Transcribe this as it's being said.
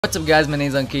What's up guys, my name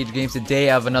is unCAGEDgamez. Today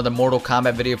I have another Mortal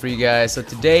Kombat video for you guys. So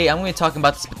today I'm going to be talking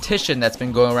about this petition that's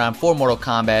been going around for Mortal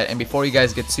Kombat. And before you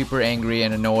guys get super angry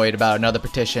and annoyed about another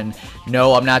petition,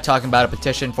 no, I'm not talking about a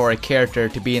petition for a character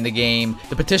to be in the game.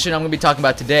 The petition I'm going to be talking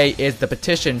about today is the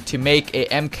petition to make a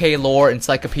MK Lore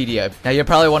Encyclopedia. Now you're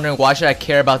probably wondering, why should I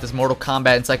care about this Mortal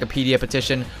Kombat Encyclopedia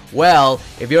petition? Well,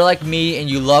 if you're like me and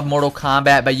you love Mortal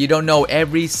Kombat but you don't know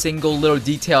every single little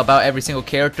detail about every single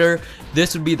character,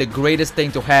 this would be the greatest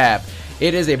thing to have.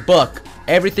 It is a book.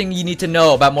 Everything you need to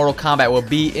know about Mortal Kombat will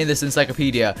be in this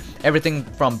encyclopedia. Everything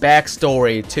from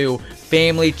backstory to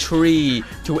family tree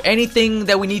to anything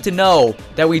that we need to know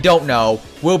that we don't know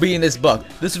will be in this book.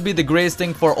 This would be the greatest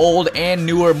thing for old and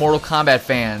newer Mortal Kombat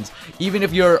fans. Even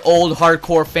if you're an old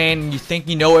hardcore fan and you think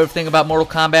you know everything about Mortal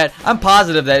Kombat, I'm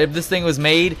positive that if this thing was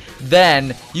made,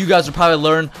 then you guys will probably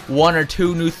learn one or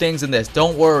two new things in this.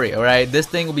 Don't worry, alright? This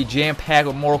thing will be jam-packed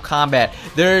with Mortal Kombat.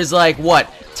 There's like,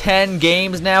 what, 10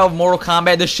 games now of Mortal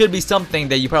Kombat? There should be something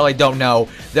that you probably don't know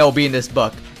that will be in this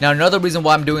book. Now, another reason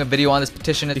why I'm doing a video on this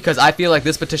petition is because I feel like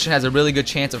this petition has a really good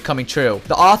chance of coming true.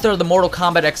 The author of the Mortal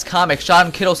Kombat X Comic,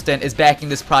 Shawn Kittelsen, is backing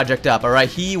this project up, alright?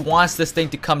 He wants this thing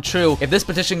to come true. If this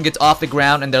petition gets off the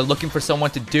ground and they're looking for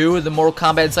someone to do the Mortal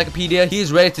Kombat Encyclopedia,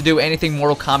 he's ready to do anything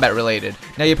Mortal Kombat related.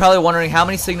 Now, you're probably wondering, how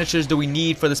many signatures do we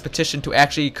need for this petition to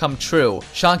actually come true?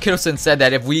 Shawn Kittelsen said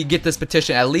that if we get this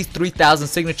petition at least 3,000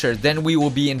 signatures, then we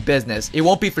will be in business. It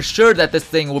won't be for sure that this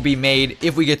thing will be made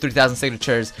if we get 3,000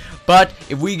 signatures, but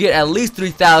if we get at least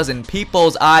 3,000,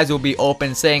 people's eyes will be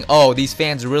open saying, oh, these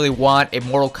fans really want a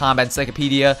Mortal Kombat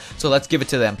Encyclopedia, so let's give it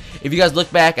to them. If you guys look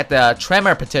back at the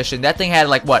Tremor petition, that thing had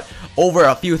like, what, over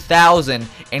a few thousand,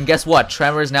 and guess what?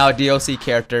 Tremor is now a DLC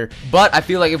character. But I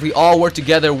feel like if we all work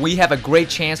together, we have a great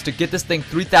chance to get this thing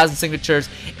 3,000 signatures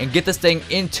and get this thing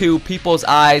into people's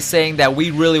eyes saying that we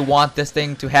really want this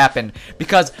thing to happen.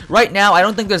 Because right now, I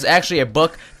don't think there's actually a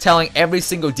book telling every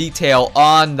single detail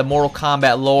on the Mortal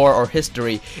Kombat lore or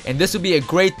history. And this would be a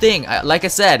great thing. Like I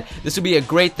said, this would be a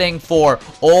great thing for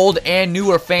old and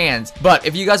newer fans. But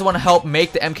if you guys want to help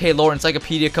make the MK Lore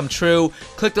Encyclopedia come true,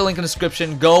 click the link in the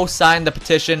description. Go sign the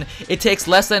petition. It takes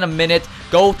less than a minute.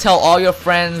 Go tell all your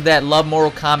friends that love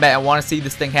Mortal Kombat and want to see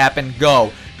this thing happen.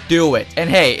 Go. Do it. And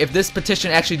hey, if this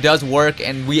petition actually does work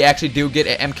and we actually do get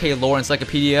an MK Lore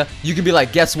Encyclopedia, you can be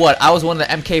like, guess what? I was one of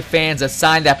the MK fans that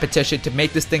signed that petition to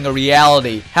make this thing a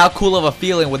reality. How cool of a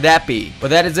feeling would that be? But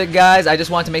that is it, guys. I just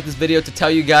wanted to make this video to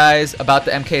tell you guys about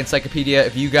the MK Encyclopedia.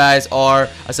 If you guys are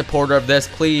a supporter of this,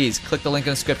 please click the link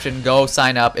in the description. Go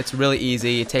sign up. It's really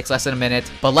easy. It takes less than a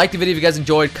minute. But like the video if you guys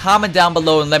enjoyed. Comment down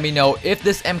below and let me know if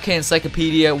this MK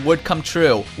Encyclopedia would come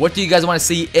true. What do you guys want to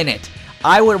see in it?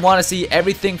 I would want to see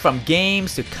everything from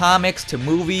games to comics to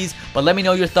movies, but let me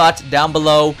know your thoughts down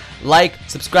below. Like,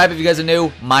 subscribe if you guys are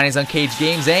new. My name is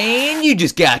unCAGEDgamez, and you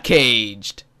just got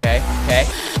caged. Okay, okay.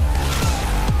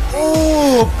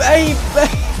 Ooh, baby.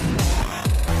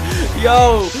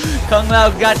 Yo, Kung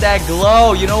Lao got that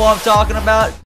glow. You know what I'm talking about?